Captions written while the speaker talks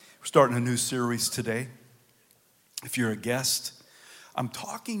Starting a new series today. If you're a guest, I'm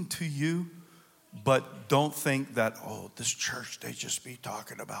talking to you, but don't think that, this church, they just be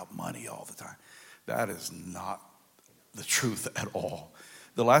talking about money all the time. That is not the truth at all.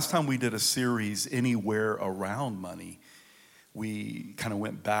 The last time we did a series anywhere around money, we kind of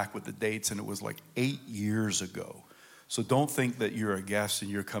went back with the dates, and it was like 8 years ago. So don't think that you're a guest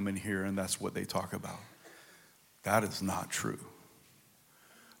and you're coming here and that's what they talk about. That is not true.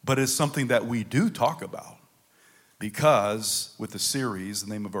 But it's something that we do talk about because with the series,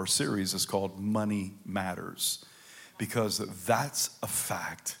 the name of our series is called Money Matters, because that's a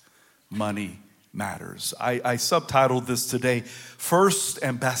fact. Money matters. I subtitled this today, First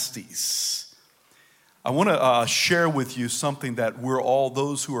and Besties. I want to share with you something that we're all,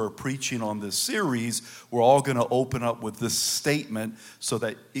 those who are preaching on this series, we're all going to open up with this statement so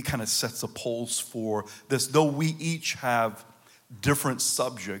that it kind of sets a pulse for this. Though we each have different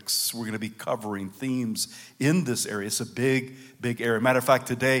subjects, we're going to be covering themes in this area. It's a big, big area. Matter of fact,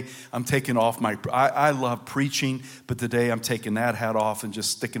 today I'm taking off I love preaching, but today I'm taking that hat off and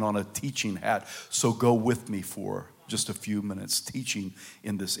just sticking on a teaching hat. So go with me for just a few minutes teaching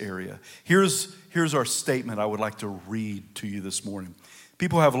in this area. Here's our statement I would like to read to you this morning.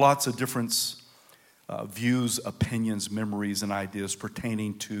 People have lots of different views, opinions, memories, and ideas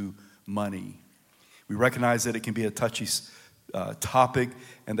pertaining to money. We recognize that it can be a touchy topic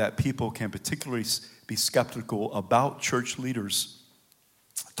and that people can particularly be skeptical about church leaders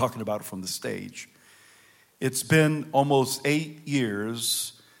talking about it from the stage. It's been almost 8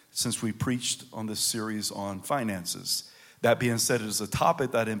 years since we preached on this series on finances. That being said, it is a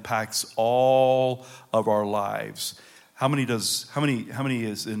topic that impacts all of our lives. How many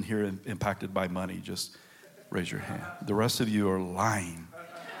is in here impacted by money? Just raise your hand. The rest of you are lying.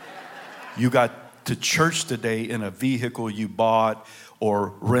 You got to church today in a vehicle you bought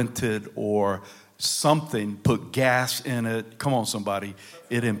or rented or something, put gas in it. Come on, somebody.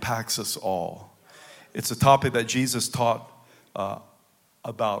 It impacts us all. It's a topic that Jesus taught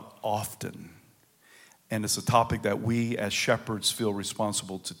about often. And it's a topic that we as shepherds feel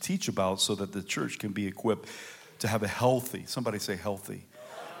responsible to teach about so that the church can be equipped to have a healthy, somebody say healthy,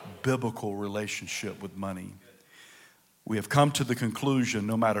 biblical relationship with money. We have come to the conclusion,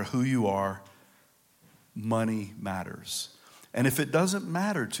 no matter who you are, money matters. And if it doesn't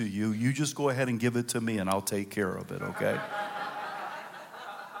matter to you, you just go ahead and give it to me and I'll take care of it, okay?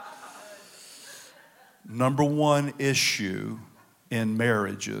 Number one issue in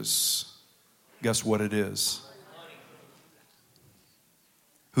marriages, guess what it is?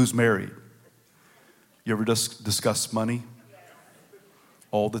 Who's married? You ever discuss money?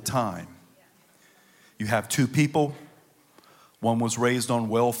 All the time. You have two people. One was raised on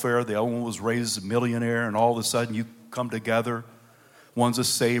welfare, the other one was raised a millionaire, and all of a sudden you come together. One's a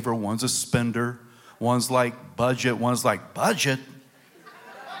saver, one's a spender. One's like budget, one's like budget.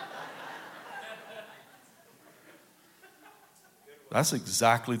 That's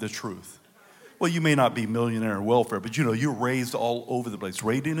exactly the truth. Well, you may not be millionaire or welfare, but you're raised all over the place.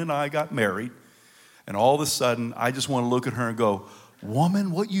 Radian and I got married, and all of a sudden I just want to look at her and go,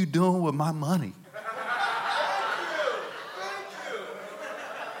 woman, what you doing with my money?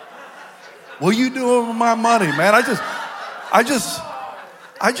 What are you doing with my money, man? I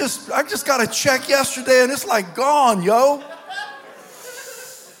just got a check yesterday and it's like gone, yo.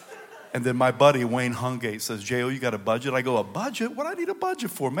 And then my buddy, Wayne Hungate, says, J.O., you got a budget? I go, a budget? What do I need a budget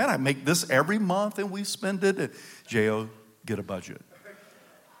for? Man, I make this every month and we spend it. And J.O., get a budget.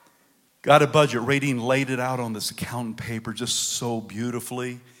 Got a budget. Radine laid it out on this accounting paper just so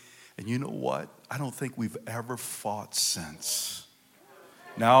beautifully. And you know what? I don't think we've ever fought since.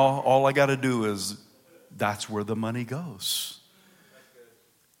 Now, all I got to do is, that's where the money goes.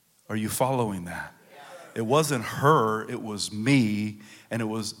 Are you following that? It wasn't her, it was me, and it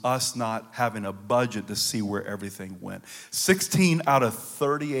was us not having a budget to see where everything went. 16 out of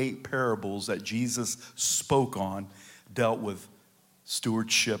 38 parables that Jesus spoke on dealt with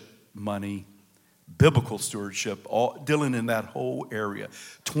stewardship, money, biblical stewardship, all dealing in that whole area.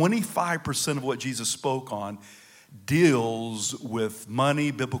 25% of what Jesus spoke on deals with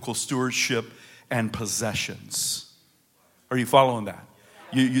money, biblical stewardship, and possessions. Are you following that?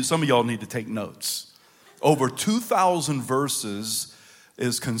 Some of y'all need to take notes. Over 2,000 verses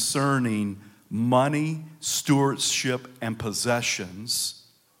is concerning money, stewardship, and possessions,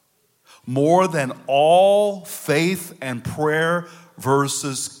 more than all faith and prayer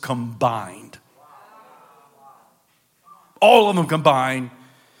verses combined. All of them combined.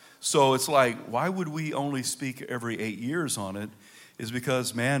 So it's like, why would we only speak every 8 years on it? Is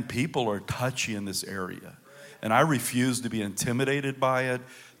because, man, people are touchy in this area. And I refuse to be intimidated by it.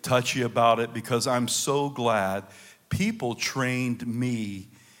 touchy about it because I'm so glad people trained me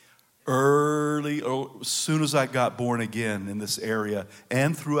early, as soon as I got born again in this area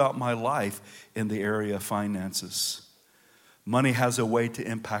and throughout my life in the area of finances. Money has a way to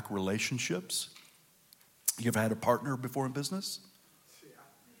impact relationships. You ever had a partner before in business?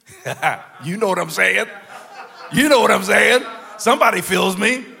 You know what I'm saying? You know what I'm saying? Somebody feels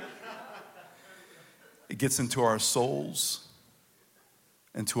me. It gets into our souls,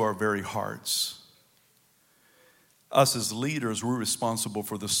 into our very hearts. Us as leaders, we're responsible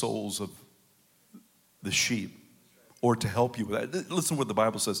for the souls of the sheep, or to help you with that. Listen to what the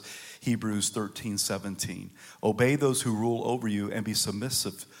Bible says, Hebrews 13:17. Obey those who rule over you and be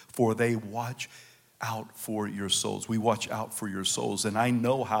submissive, for they watch out for your souls. We watch out for your souls. And I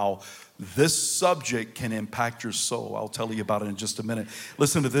know how this subject can impact your soul. I'll tell you about it in just a minute.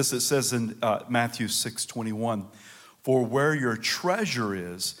 Listen to this. It says in Matthew 6:21, for where your treasure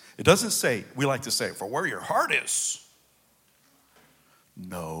is, it doesn't say, we like to say, for where your heart is.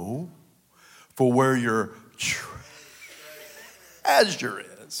 No. For where your treasure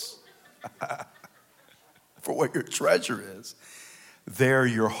is. For where your treasure is, there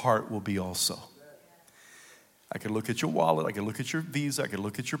your heart will be also. I can look at your wallet, I can look at your Visa, I can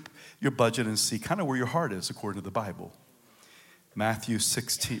look at your budget and see kind of where your heart is according to the Bible. Matthew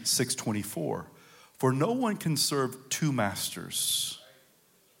 6:24. For no one can serve two masters.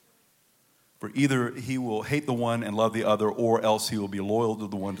 For either he will hate the one and love the other, or else he will be loyal to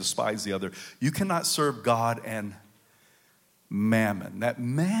the one, despise the other. You cannot serve God and mammon. That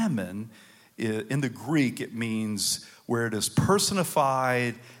mammon, in the Greek, it means where it is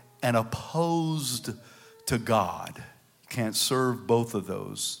personified and opposed to God. You can't serve both of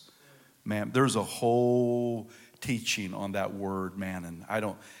those. Man, there's a whole teaching on that word, mammon. I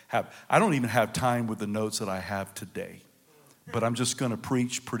don't even have time with the notes that I have today. But I'm just going to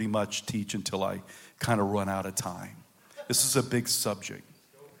preach, pretty much teach until I kind of run out of time. This is a big subject.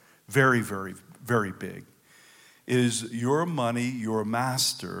 Very, very, very big. Is your money your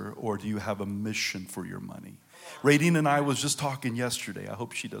master, or do you have a mission for your money? Radine and I was just talking yesterday. I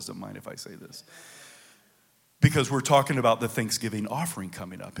hope she doesn't mind if I say this. Because we're talking about the Thanksgiving offering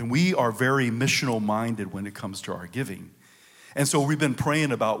coming up. And we are very missional minded when it comes to our giving. And so we've been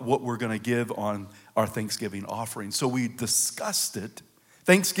praying about what we're going to give on our Thanksgiving offering. So we discussed it.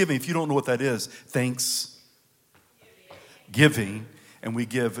 Thanksgiving, if you don't know what that is, Thanksgiving. And we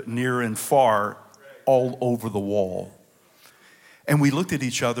give near and far all over the wall. And we looked at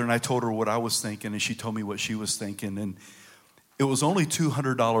each other and I told her what I was thinking and she told me what she was thinking. And it was only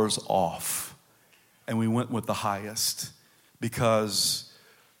 $200 off. And we went with the highest because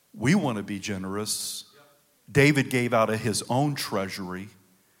we want to be generous. David gave out of his own treasury.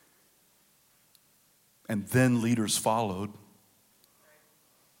 And then leaders followed.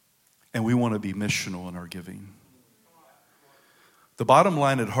 And we want to be missional in our giving. The bottom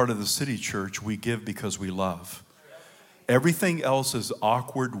line at Heart of the City Church, we give because we love. Everything else is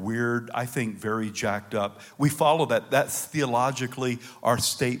awkward, weird, I think very jacked up. We follow that. That's theologically our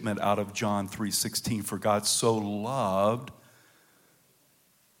statement out of John 3:16. For God so loved,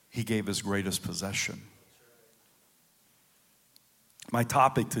 he gave his greatest possession. My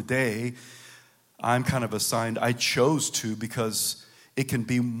topic today, I'm kind of assigned, I chose to because it can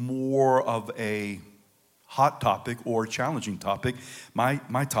be more of a hot topic or challenging topic.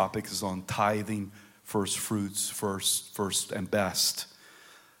 My topic is on tithing, first fruits, first and best.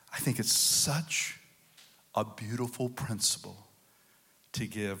 I think it's such a beautiful principle to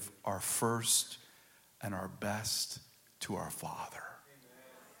give our first and our best to our Father.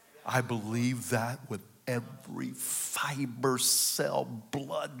 I believe that with every fiber, cell,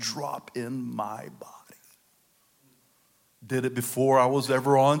 blood drop in my body. Did it before I was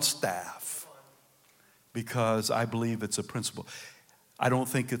ever on staff because I believe it's a principle. I don't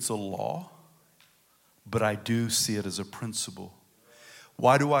think it's a law. But I do see it as a principle.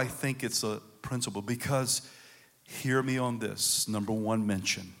 Why do I think it's a principle? Because, hear me on this, number one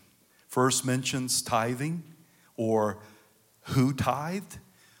mention. First mentions tithing, or who tithed,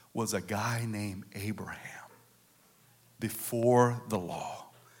 was a guy named Abraham. Before the law,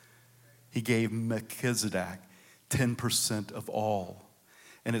 he gave Melchizedek 10% of all.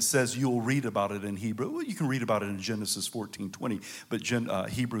 And it says, you'll read about it in Hebrew. Well, you can read about it in Genesis 14:20. But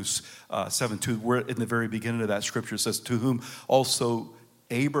Hebrews 7:2, where in the very beginning of that scripture, it says, to whom also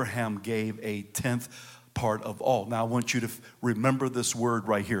Abraham gave a 10th part of all. Now, I want you to remember this word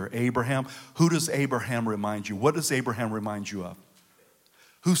right here, Abraham. Who does Abraham remind you? What does Abraham remind you of?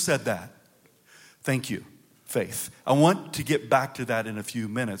 Who said that? Thank you. Faith. I want to get back to that in a few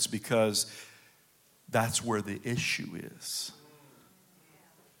minutes because that's where the issue is.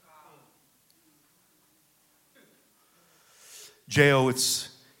 J.O., it's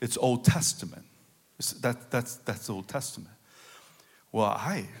Old Testament. That's the Old Testament. Well,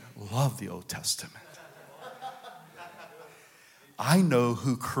 I love the Old Testament. I know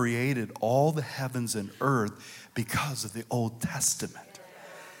who created all the heavens and earth because of the Old Testament.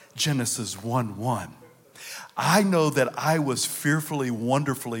 Genesis 1:1. I know that I was fearfully,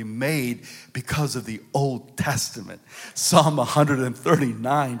 wonderfully made because of the Old Testament. Psalm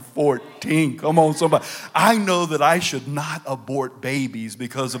 139:14. Come on, somebody. I know that I should not abort babies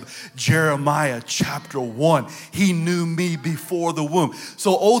because of Jeremiah chapter 1. He knew me before the womb.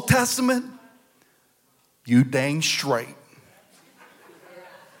 So Old Testament, you dang straight.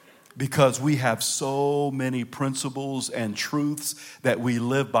 Because we have so many principles and truths that we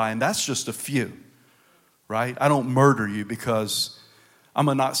live by, and that's just a few, right? I don't murder you because I'm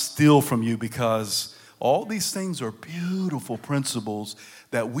going to not steal from you, because all these things are beautiful principles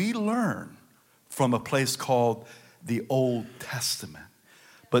that we learn from a place called the Old Testament.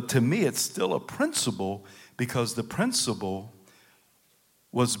 But to me, it's still a principle, because this principle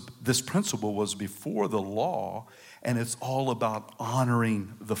was before the law. And it's all about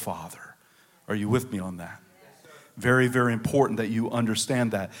honoring the Father. Are you with me on that? Very, very important that you understand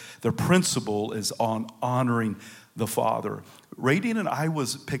that. The principle is on honoring the Father. Radine and I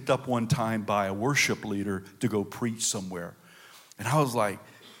was picked up one time by a worship leader to go preach somewhere. And I was like,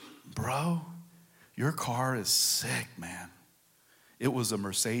 bro, your car is sick, man. It was a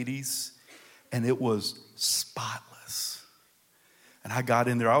Mercedes, and it was spotless. And I got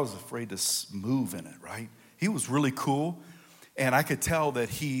in there. I was afraid to move in it, right? He was really cool, and I could tell that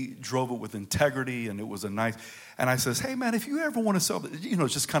he drove it with integrity, and it was a nice. And I says, hey, man, if you ever want to sell,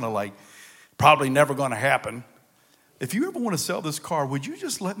 it's just kind of like probably never going to happen. If you ever want to sell this car, would you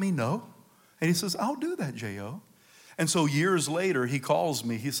just let me know? And he says, I'll do that, J.O. And so years later, he calls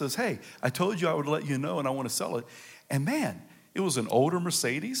me. He says, hey, I told you I would let you know, and I want to sell it. And, man, it was an older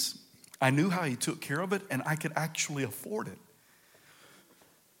Mercedes. I knew how he took care of it, and I could actually afford it.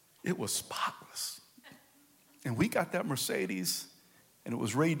 It was spotless. And we got that Mercedes, and it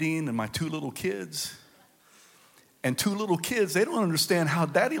was Radine and my two little kids. And two little kids, they don't understand how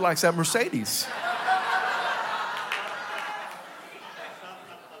daddy likes that Mercedes.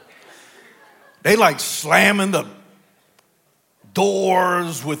 They like slamming the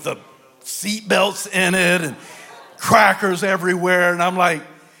doors with the seat belts in it and crackers everywhere. And I'm like,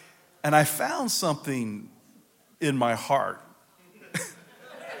 and I found something in my heart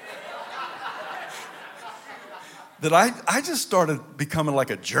that I just started becoming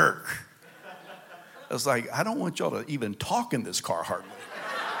like a jerk. I was like, I don't want y'all to even talk in this car hardly.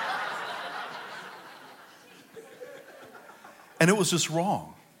 And it was just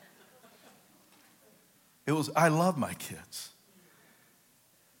wrong. I love my kids.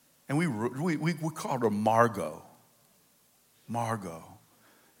 And we called her Margot. Margot.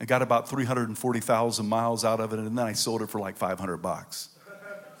 And got about 340,000 miles out of it, and then I sold it for like $500.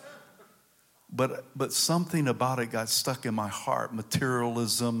 But something about it got stuck in my heart.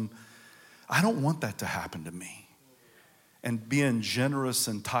 Materialism. I don't want that to happen to me. And being generous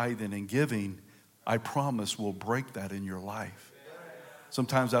and tithing and giving, I promise, will break that in your life.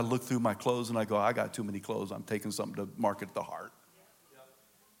 Sometimes I look through my clothes and I go, I got too many clothes. I'm taking something to market the heart.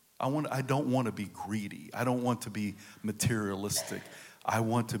 I don't want to be greedy. I don't want to be materialistic. I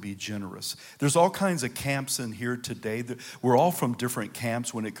want to be generous. There's all kinds of camps in here today. We're all from different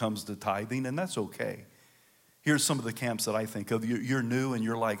camps when it comes to tithing, and that's okay. Here's some of the camps that I think of. You're new and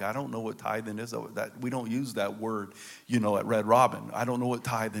you're like, I don't know what tithing is. We don't use that word, at Red Robin. I don't know what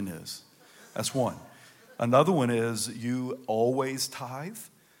tithing is. That's one. Another one is you always tithe.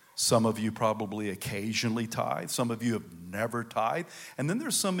 Some of you probably occasionally tithe. Some of you have never tithe. And then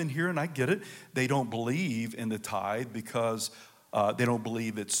there's some in here, and I get it, they don't believe in the tithe because they don't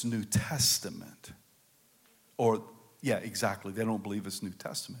believe it's New Testament. Exactly. They don't believe it's New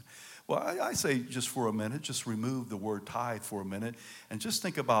Testament. Well, I say just for a minute, just remove the word tithe for a minute and just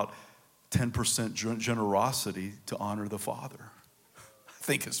think about 10% generosity to honor the Father. I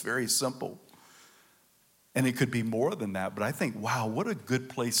think it's very simple. And it could be more than that, but I think, wow, what a good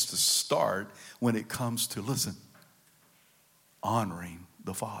place to start when it comes to, honoring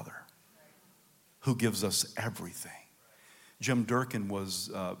the Father who gives us everything. Jim Durkin was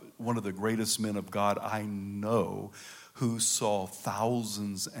one of the greatest men of God I know, who saw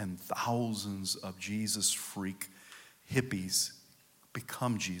thousands and thousands of Jesus freak hippies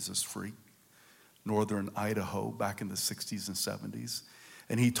become Jesus freak. Northern Idaho back in the 60s and 70s.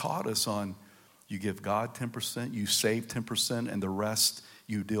 And he taught us on, you give God 10%, you save 10%, and the rest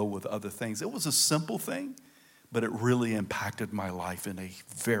you deal with other things. It was a simple thing, but it really impacted my life in a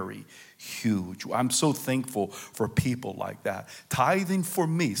very huge way. I'm so thankful for people like that. Tithing for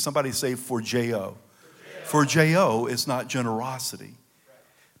me, somebody say for J-O. For J-O is not generosity,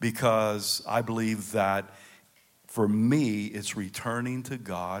 because I believe that for me, it's returning to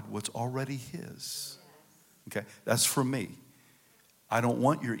God what's already his. Okay, that's for me. I don't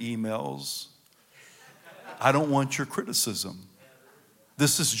want your emails. I don't want your criticism.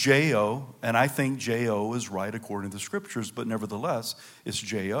 This is J-O, and I think J-O is right according to the scriptures, but nevertheless, it's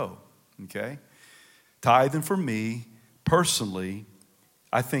J-O, okay? Tithing for me, personally,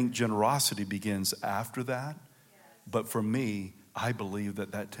 I think generosity begins after that, but for me, I believe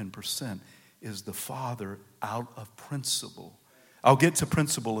that 10% is the Father out of principle. I'll get to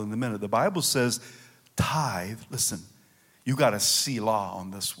principle in a minute. The Bible says tithe, listen, you got a Selah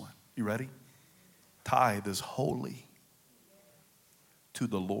on this one. You ready? Tithe is holy to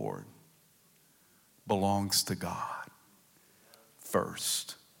the Lord, belongs to God.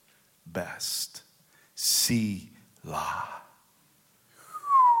 First, best, Selah.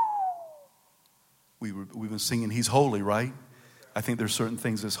 We've been singing, he's holy, right? I think there's certain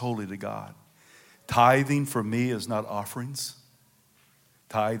things that's holy to God. Tithing for me is not offerings.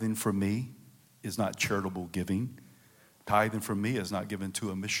 Tithing for me is not charitable giving. Tithing for me is not giving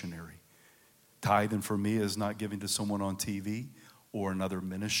to a missionary. Tithing for me is not giving to someone on TV or another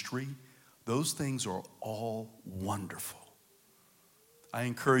ministry. Those things are all wonderful. I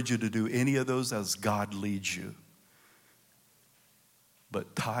encourage you to do any of those as God leads you.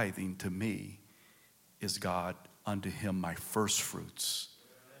 But tithing to me is God unto him my first fruits,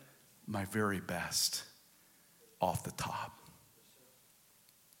 my very best, off the top.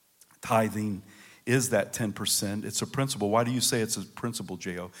 Tithing is that 10%. It's a principle. Why do you say it's a principle,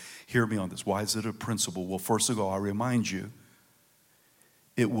 J.O.? Hear me on this. Why is it a principle? Well, first of all, I remind you,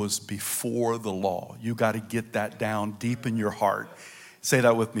 it was before the law. You got to get that down deep in your heart. Say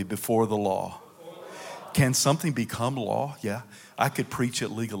that with me, before the law. Can something become law? Yeah. I could preach it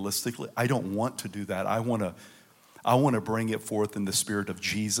legalistically. I don't want to do that. I want to bring it forth in the spirit of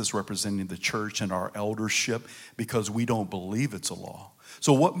Jesus representing the church and our eldership, because we don't believe it's a law.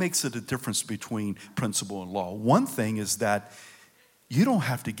 So what makes it a difference between principle and law? One thing is that you don't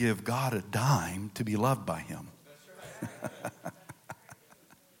have to give God a dime to be loved by him.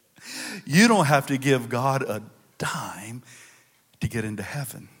 You don't have to give God a dime to get into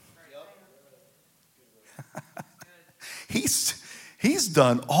heaven. He's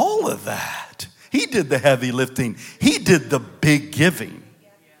done all of that. He did the heavy lifting. He did the big giving.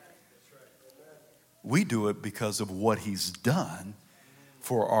 We do it because of what he's done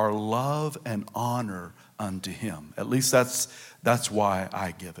for our love and honor unto him. At least that's why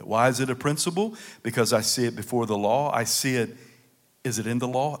I give it. Why is it a principle? Because I see it before the law. I see it. Is it in the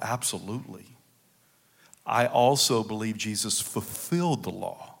law? Absolutely. I also believe Jesus fulfilled the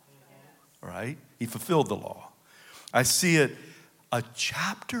law, right? He fulfilled the law. I see it a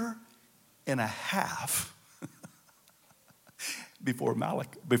chapter and a half before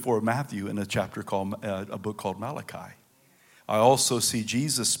Matthew in a book called Malachi. I also see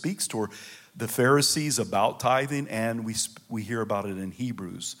Jesus speaks to the Pharisees about tithing, and we hear about it in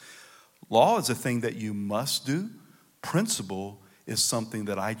Hebrews. Law is a thing that you must do. Principle is something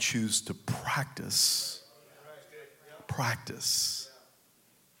that I choose to practice. Practice.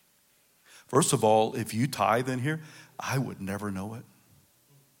 First of all, if you tithe in here, I would never know it.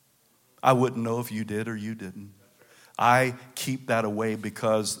 I wouldn't know if you did or you didn't. I keep that away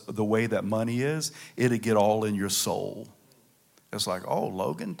because the way that money is, it'll get all in your soul. It's like, oh,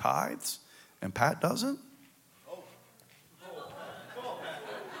 Logan tithes and Pat doesn't?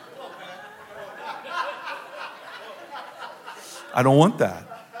 I don't want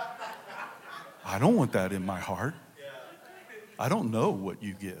that. I don't want that in my heart. I don't know what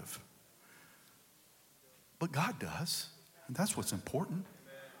you give. But God does. And that's what's important.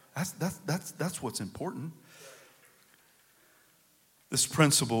 That's what's important. This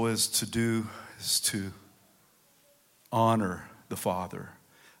principle is to honor the Father.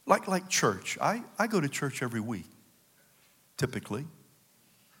 Like church. I go to church every week, typically.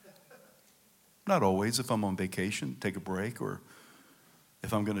 Not always. If I'm on vacation, take a break, or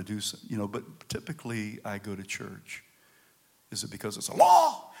if I'm going to do something, but typically I go to church. Is it because it's a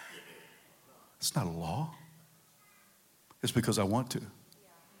law? It's not a law. It's because I want to.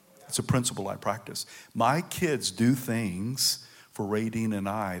 It's a principle I practice. My kids do things for Radine and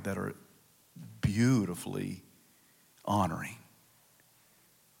I that are beautifully honoring.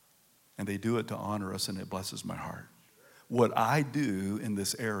 And they do it to honor us, and it blesses my heart. what I do in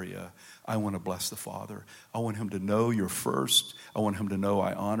this area, I want to bless the Father. I want him to know you're first. I want him to know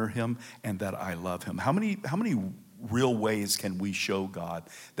I honor him and that I love him. How many real ways can we show God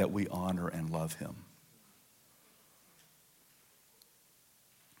that we honor and love him?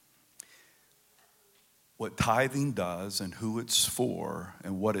 What tithing does and who it's for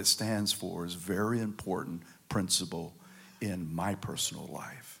and what it stands for is a very important principle in my personal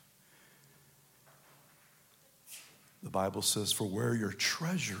life. The Bible says, for where your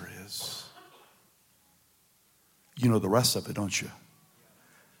treasure is, you know the rest of it, don't you?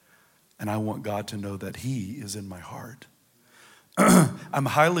 And I want God to know that he is in my heart.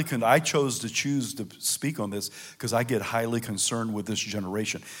 I chose to speak on this because I get highly concerned with this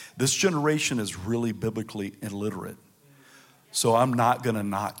generation. This generation is really biblically illiterate. So I'm not going to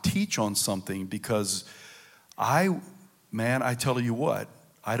not teach on something because I tell you what,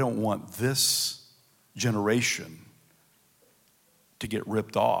 I don't want this generation to get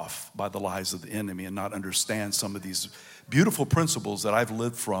ripped off by the lies of the enemy and not understand some of these beautiful principles that I've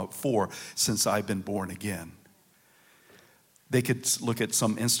lived for since I've been born again. They could look at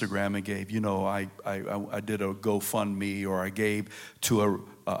some Instagram and gave, I did a GoFundMe, or I gave to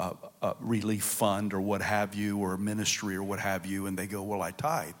a relief fund or what have you, or a ministry or what have you, and they go, well, I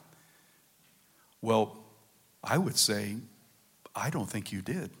tithe. Well, I would say, I don't think you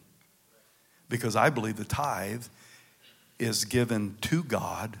did. Because I believe the tithe is given to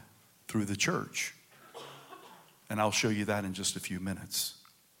God through the church. And I'll show you that in just a few minutes.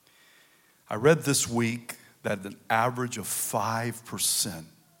 I read this week that an average of 5%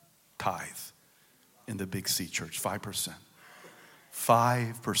 tithe in the Big C church. 5%.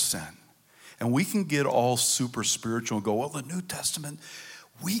 5%. And we can get all super spiritual and go, well, the New Testament,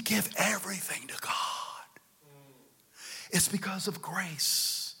 we give everything to God. It's because of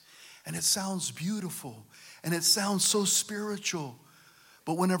grace. And it sounds beautiful. And it sounds so spiritual.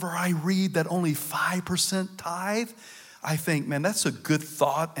 But whenever I read that only 5% tithe, I think, man, that's a good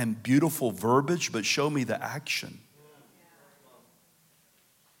thought and beautiful verbiage, but show me the action.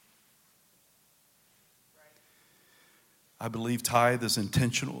 I believe tithe is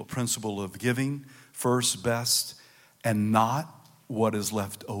intentional, a principle of giving first, best, and not what is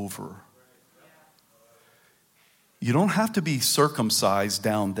left over. You don't have to be circumcised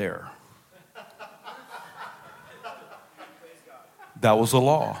down there. That was a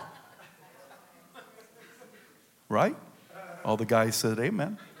law. Right? All the guys said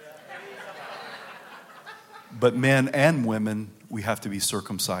amen. But men and women, we have to be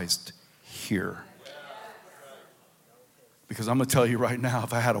circumcised here. Because I'm going to tell you right now,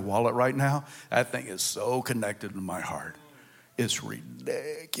 if I had a wallet right now, that thing is so connected to my heart. It's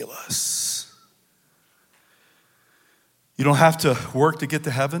ridiculous. You don't have to work to get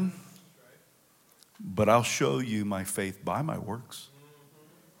to heaven, but I'll show you my faith by my works.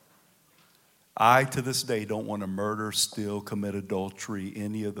 I, to this day, don't want to murder, steal, commit adultery,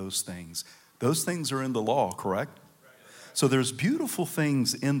 any of those things. Those things are in the law, correct? So there's beautiful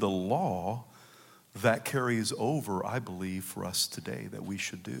things in the law that carries over, I believe, for us today that we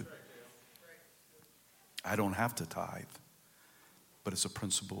should do. I don't have to tithe, but it's a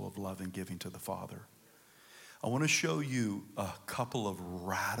principle of love and giving to the Father. I want to show you a couple of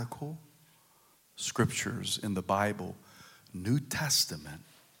radical scriptures in the Bible, New Testament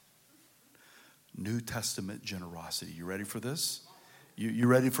generosity. You ready for this? You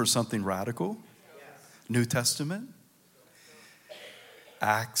ready for something radical? Yes. New Testament?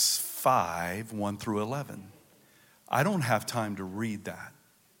 Acts 5, 1 through 11. I don't have time to read that.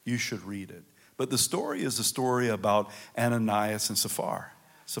 You should read it. But the story is a story about Ananias and Sapphira.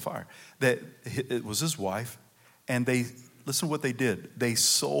 That it was his wife, and listen to what they did. They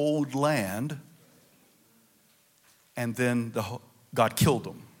sold land, and then God killed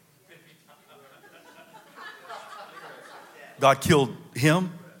them. God killed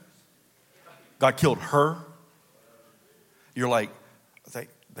him. God killed her. You're like,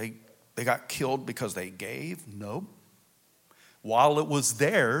 they got killed because they gave? No. While it was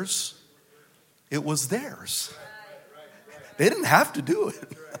theirs, it was theirs. They didn't have to do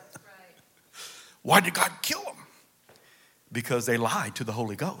it. Why did God kill them? Because they lied to the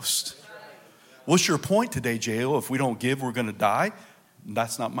Holy Ghost. What's your point today, J.O.? If we don't give, we're going to die?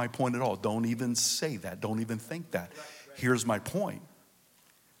 That's not my point at all. Don't even say that. Don't even think that. Here's my point.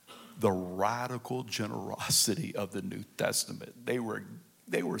 The radical generosity of the New Testament. They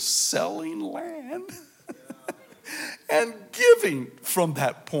were selling land and giving from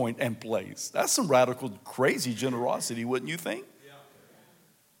that point and place. That's some radical, crazy generosity, wouldn't you think?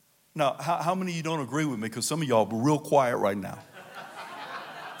 Now, how many of you don't agree with me? Because some of y'all are real quiet right now.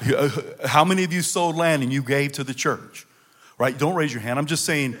 How many of you sold land and you gave to the church? right? Don't raise your hand. I'm just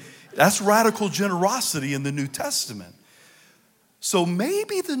saying that's radical generosity in the New Testament. So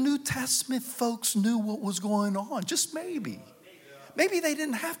maybe the New Testament folks knew what was going on, just maybe. Maybe they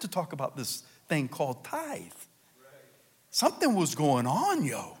didn't have to talk about this thing called tithe. Something was going on,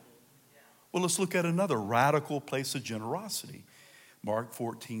 yo. Well, let's look at another radical place of generosity. Mark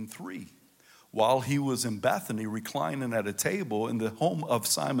 14:3. While he was in Bethany, reclining at a table in the home of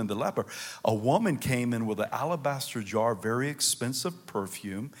Simon the leper, a woman came in with an alabaster jar, very expensive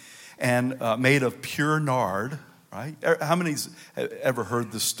perfume, and made of pure nard. Right? How many's ever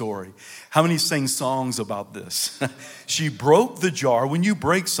heard this story? How many sing songs about this? She broke the jar. When you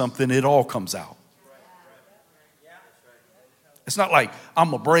break something, it all comes out. It's not like, I'm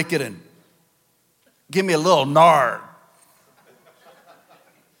going to break it and give me a little nard.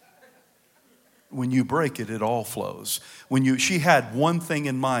 When you break it, it all flows. She had one thing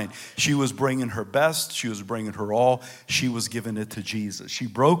in mind. She was bringing her best. She was bringing her all. She was giving it to Jesus. She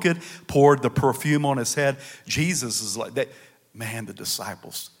broke it, poured the perfume on his head. Jesus is like that. Man, the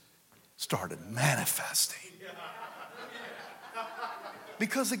disciples started manifesting.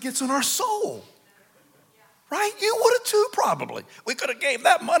 Because it gets in our soul. Right? You would have too, probably. We could have gave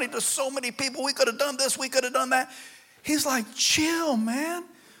that money to so many people. We could have done this. We could have done that. He's like, chill, man.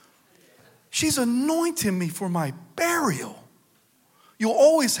 She's anointing me for my burial. You'll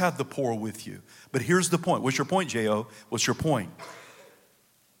always have the poor with you. But here's the point. What's your point, J.O.? What's your point?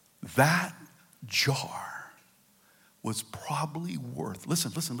 That jar was probably worth,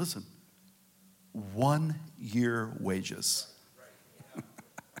 listen, 1 year wages.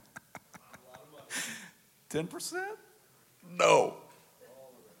 10%? No.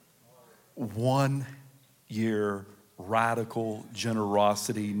 1 year radical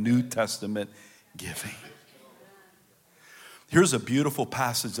generosity, New Testament giving. Here's a beautiful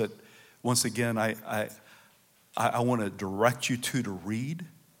passage that, once again, I want to direct you to read,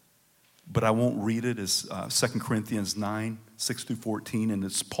 but I won't read it. It's 2 Corinthians 9, 6 through 14, and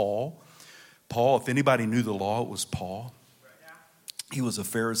it's Paul. Paul, if anybody knew the law, it was Paul. He was a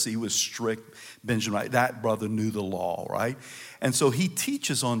Pharisee. He was strict. Benjamin, that brother knew the law, right? And so he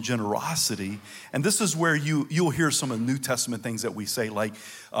teaches on generosity. And this is where you'll hear some of the New Testament things that we say, like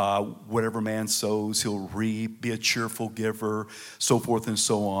whatever man sows, he'll reap, be a cheerful giver, so forth and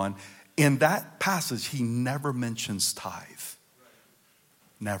so on. In that passage, he never mentions tithe.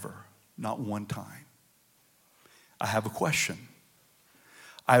 Never. Not one time. I have a question.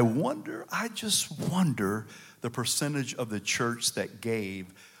 I just wonder the percentage of the church that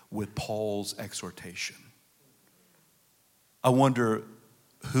gave with Paul's exhortation. I wonder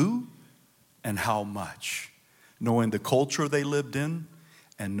who and how much, knowing the culture they lived in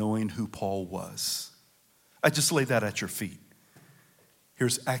and knowing who Paul was. I just lay that at your feet.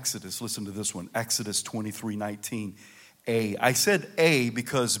 Here's Exodus. Listen to this one. Exodus 23:19. A. I said A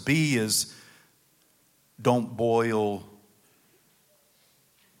because B is don't boil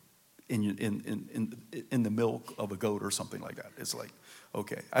in the milk of a goat or something like that. It's like,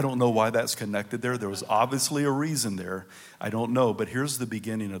 okay, I don't know why that's connected there. There was obviously a reason there. I don't know, but here's the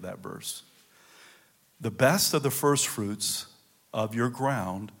beginning of that verse. The best of the first fruits of your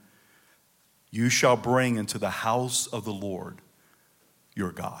ground you shall bring into the house of the Lord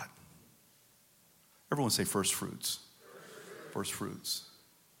your God. Everyone say first fruits. First fruits.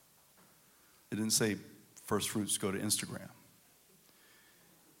 It didn't say first fruits go to Instagram.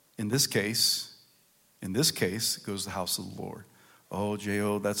 In this case, it goes to the house of the Lord. Oh,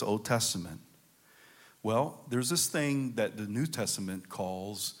 J.O., that's Old Testament. Well, there's this thing that the New Testament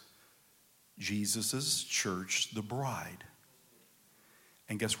calls Jesus' church, the bride.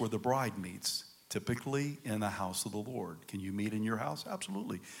 And guess where the bride meets? Typically in the house of the Lord. Can you meet in your house?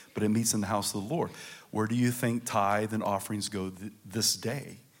 Absolutely. But it meets in the house of the Lord. Where do you think tithe and offerings go this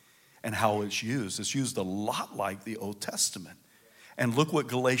day? And how it's used? It's used a lot like the Old Testament. And look what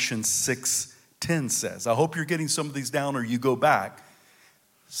Galatians 6:10 says. I hope you're getting some of these down or you go back.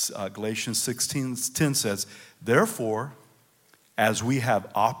 Galatians 6:10 says, therefore, as we have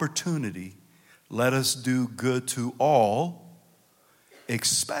opportunity, let us do good to all,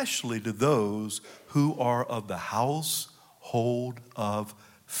 especially to those who are of the household of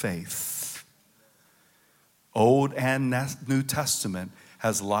faith. Old and New Testament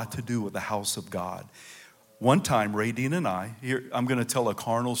has a lot to do with the house of God. One time, Radine and I, here, I'm going to tell a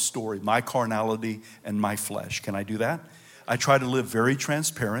carnal story, my carnality and my flesh. Can I do that? I try to live very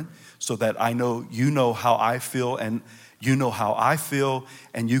transparent so that I know you know how I feel and you know how I feel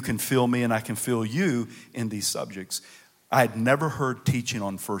and you can feel me and I can feel you in these subjects. I had never heard teaching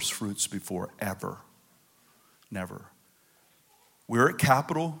on first fruits before, ever. Never. We're at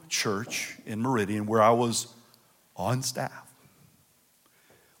Capital Church in Meridian where I was on staff.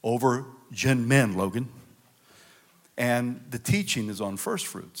 over Gen Men, Logan. And the teaching is on first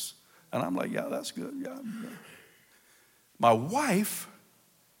fruits. And I'm like, yeah, that's good. Yeah. My wife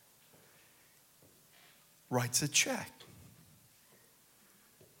writes a check.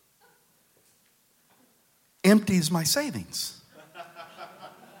 Empties my savings.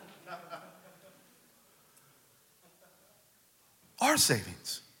 Our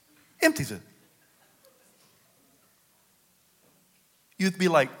savings. Empties it. You'd be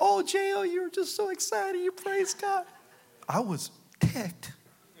like, oh, J.O., you're just so excited. You praise God. I was ticked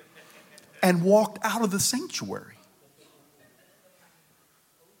and walked out of the sanctuary.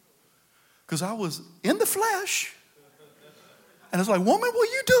 Because I was in the flesh. And I was like, woman, what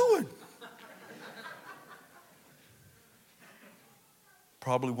are you doing?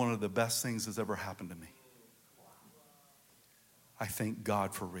 Probably one of the best things that's ever happened to me. I thank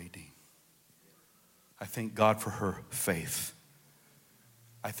God for Radine. I thank God for her faith.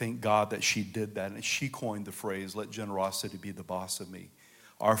 I thank God that she did that. And she coined the phrase, let generosity be the boss of me.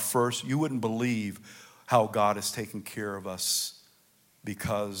 Our first, you wouldn't believe how God has taken care of us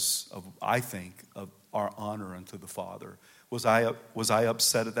because of, I think, of our honor unto the Father. Was I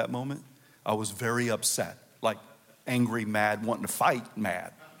upset at that moment? I was very upset, like angry, mad, wanting to fight,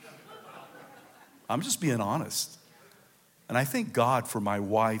 mad. I'm just being honest. And I thank God for my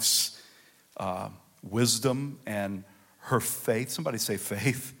wife's wisdom and her faith. Somebody say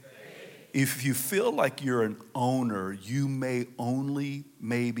faith. If you feel like you're an owner, you may only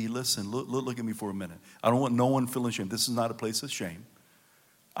maybe, listen, look at me for a minute. I don't want no one feeling shame. This is not a place of shame.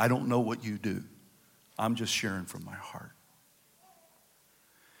 I don't know what you do. I'm just sharing from my heart.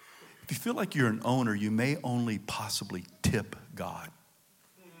 If you feel like you're an owner, you may only possibly tip God.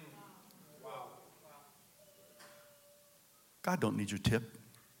 God don't need your tip.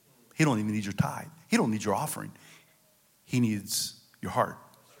 He don't even need your tithe. He don't need your offering. He needs your heart.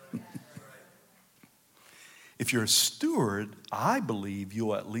 If you're a steward, I believe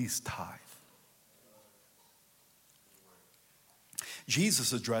you'll at least tithe.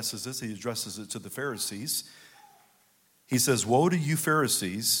 Jesus addresses this. He addresses it to the Pharisees. He says, woe to you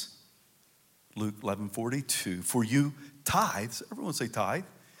Pharisees, Luke 11:42, for you tithes. Everyone say tithe.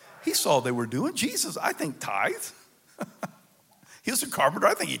 He saw what they were doing. Jesus, I think tithe. He was a carpenter.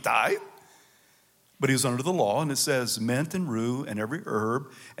 I think he tithed. But he was under the law, and it says, mint and rue and every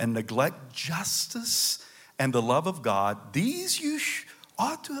herb, and neglect justice and the love of God. These you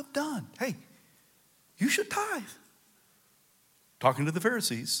ought to have done. Hey, you should tithe. Talking to the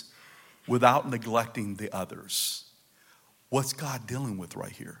Pharisees, without neglecting the others. What's God dealing with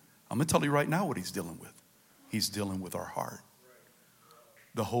right here? I'm going to tell you right now what he's dealing with. He's dealing with our heart.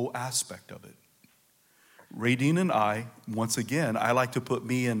 The whole aspect of it. Radine and I, once again, I like to put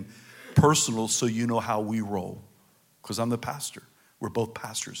me in personal so you know how we roll. Because I'm the pastor. We're both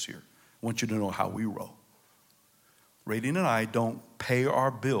pastors here. I want you to know how we roll. Radine and I don't pay our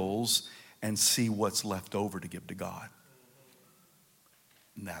bills and see what's left over to give to God.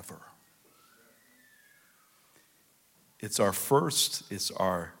 Never. It's our first, it's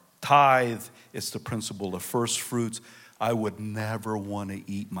our tithe, it's the principle of first fruits. I would never want to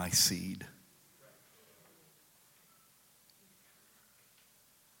eat my seed.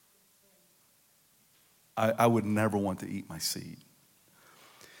 I would never want to eat my seed.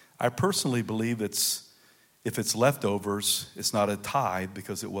 I personally believe if it's leftovers, it's not a tithe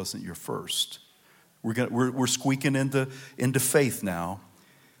because it wasn't your first. We're squeaking into faith now.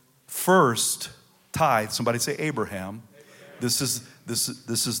 First tithe. Somebody say Abraham. This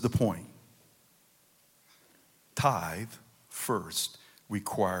is the point. Tithe first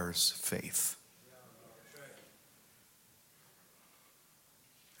requires faith.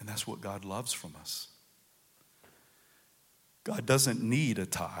 And that's what God loves from us. God doesn't need a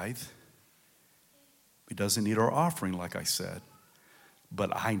tithe. He doesn't need our offering, like I said. But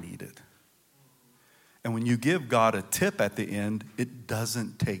I need it. And when you give God a tip at the end, it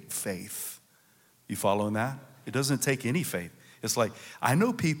doesn't take faith. You following that? It doesn't take any faith. It's like, I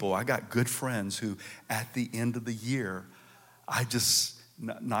know people, I got good friends who at the end of the year, I just,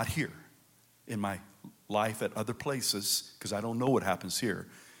 not here, in my life at other places, because I don't know what happens here.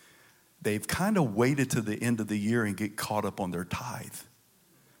 They've kind of waited to the end of the year and get caught up on their tithe.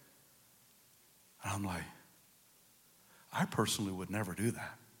 And I'm like, I personally would never do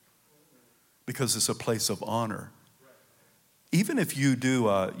that. Because it's a place of honor. Even if you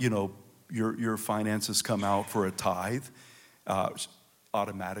do, your finances come out for a tithe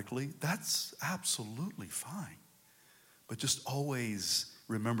automatically, that's absolutely fine. But just always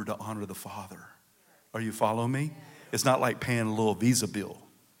remember to honor the Father. Are you following me? It's not like paying a little Visa bill.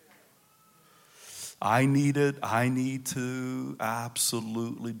 I need it. I need to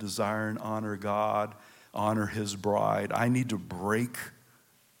absolutely desire and honor God, honor his bride. I need to break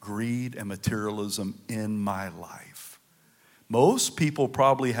greed and materialism in my life. Most people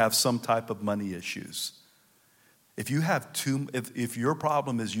probably have some type of money issues. If your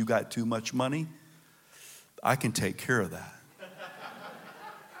problem is you got too much money, I can take care of that.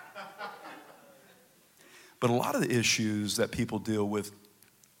 But a lot of the issues that people deal with,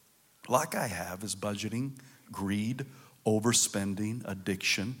 like I have, is budgeting, greed, overspending,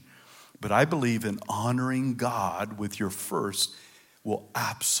 addiction. But I believe in honoring God with your first will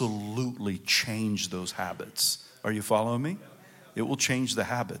absolutely change those habits. Are you following me? It will change the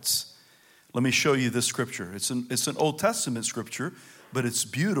habits. Let me show you this scripture. It's an Old Testament scripture, but it's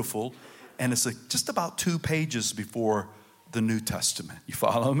beautiful, and it's just about 2 pages before the New Testament. You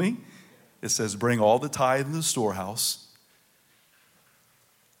follow me? It says, bring all the tithe in the storehouse,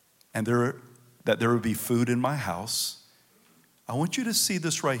 and that there would be food in my house. I want you to see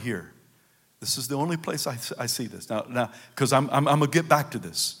this right here. This is the only place I see this. Now, because I'm going to get back to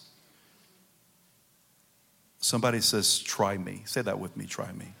this. Somebody says, try me. Say that with me,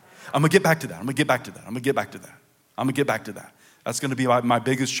 try me. I'm going to get back to that. I'm going to get back to that. I'm going to get back to that. I'm going to get back to that. That's going to be my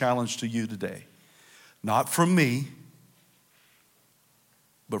biggest challenge to you today. Not from me,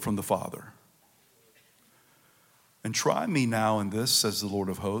 but from the Father. And try me now in this, says the Lord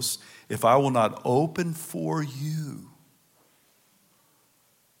of hosts, if I will not open for you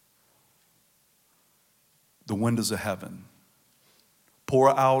the windows of heaven, pour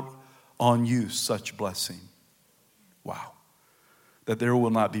out on you such blessing. Wow. That there will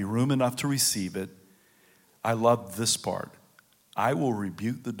not be room enough to receive it. I love this part. I will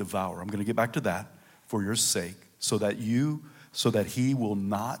rebuke the devourer. I'm going to get back to that for your sake, so that he will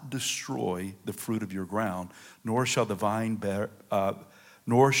not destroy the fruit of your ground, nor shall the vine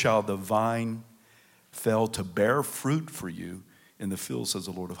fail to bear fruit for you in the field, says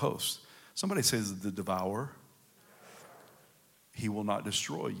the Lord of hosts. Somebody says the devourer, he will not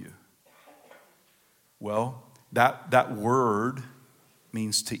destroy you. Well, that word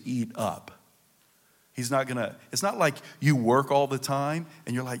means to eat up. He's not gonna, it's not like you work all the time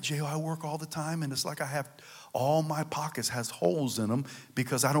and you're like, J.O., I work all the time and it's like I have all my pockets has holes in them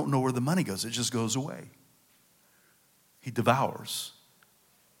because I don't know where the money goes. It just goes away. He devours.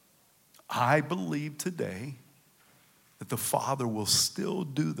 I believe today that the Father will still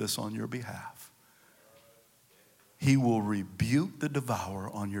do this on your behalf. He will rebuke the devourer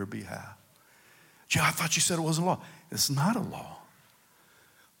on your behalf. Gee, I thought you said it wasn't a law. It's not a law.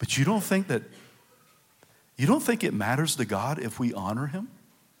 But you don't think it matters to God if we honor him?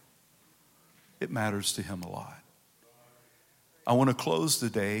 It matters to him a lot. I want to close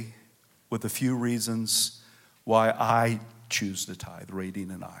today with a few reasons why I choose to tithe,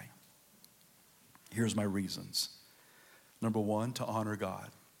 Radine and I. Here's my reasons. Number 1, to honor God.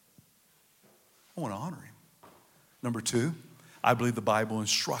 I want to honor him. Number 2, I believe the Bible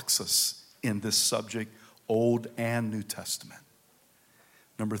instructs us in this subject, Old and New Testament.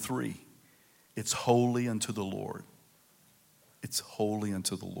 Number 3, it's holy unto the Lord. It's holy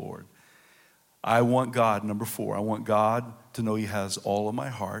unto the Lord. I want God, number 4, I want God to know he has all of my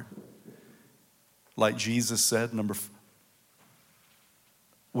heart. Like Jesus said,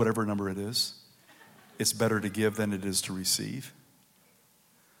 whatever number it is, it's better to give than it is to receive.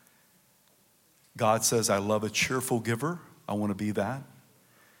 God says, I love a cheerful giver. I want to be that.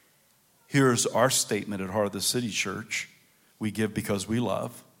 Here's our statement at Heart of the City Church. We give because we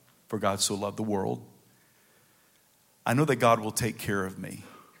love, for God so loved the world. I know that God will take care of me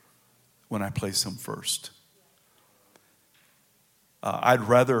when I place him first. I'd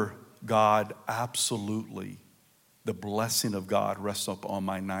rather God absolutely, the blessing of God rest up on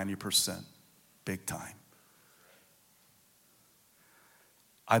my 90%, big time.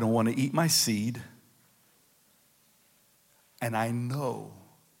 I don't want to eat my seed, and I know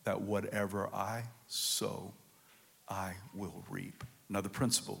that whatever I sow, I will reap. Another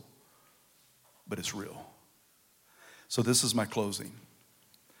principle, but it's real. So this is my closing.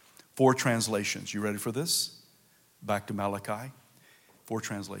 4 translations. You ready for this? Back to Malachi. 4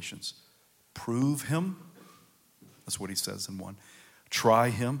 translations. Prove him. That's what he says in 1. Try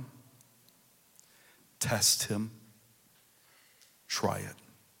him. Test him. Try it.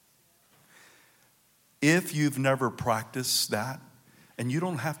 If you've never practiced that, and you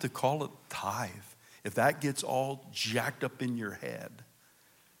don't have to call it tithe, if that gets all jacked up in your head,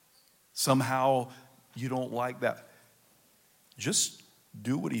 somehow you don't like that, just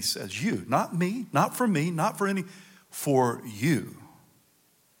do what he says. You, not me, not for me, not for any, for you.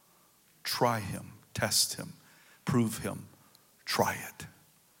 Try him, test him, prove him, try it.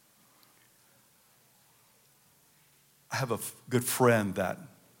 have a good friend that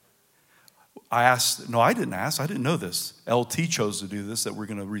I didn't ask. I didn't know this. LT chose to do this, that we're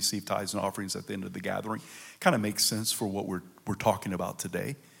going to receive tithes and offerings at the end of the gathering. Kind of makes sense for what we're talking about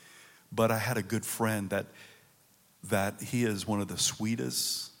today. But I had a good friend that he is one of the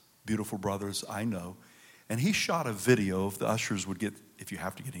sweetest, beautiful brothers I know. And he shot a video. If the ushers would get, if you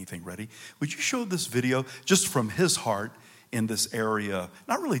have to get anything ready, would you show this video just from his heart in this area?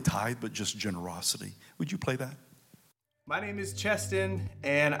 Not really tithe, but just generosity. Would you play that? My name is Cheston,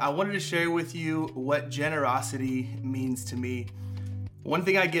 and I wanted to share with you what generosity means to me. One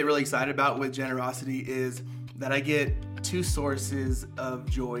thing I get really excited about with generosity is that I get two sources of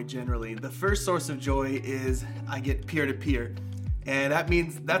joy generally. The first source of joy is I get peer-to-peer. And that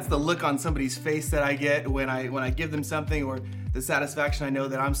means that's the look on somebody's face that I get when I give them something, or the satisfaction I know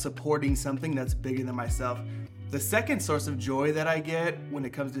that I'm supporting something that's bigger than myself. The second source of joy that I get when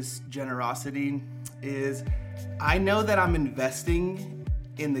it comes to generosity is I know that I'm investing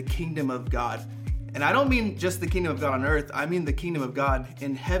in the kingdom of God. And I don't mean just the kingdom of God on earth, I mean the kingdom of God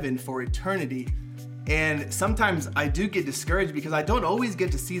in heaven for eternity. And sometimes I do get discouraged because I don't always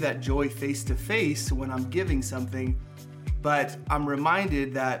get to see that joy face to face when I'm giving something. But I'm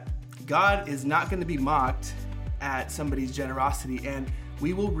reminded that God is not going to be mocked at somebody's generosity, and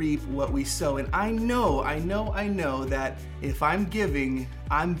we will reap what we sow. And I know that if I'm giving,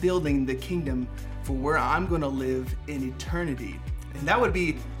 I'm building the kingdom for where I'm going to live in eternity. And that would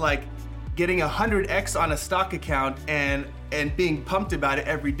be like getting 100x on a stock account and being pumped about it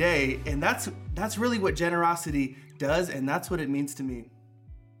every day. And that's really what generosity does, and that's what it means to me.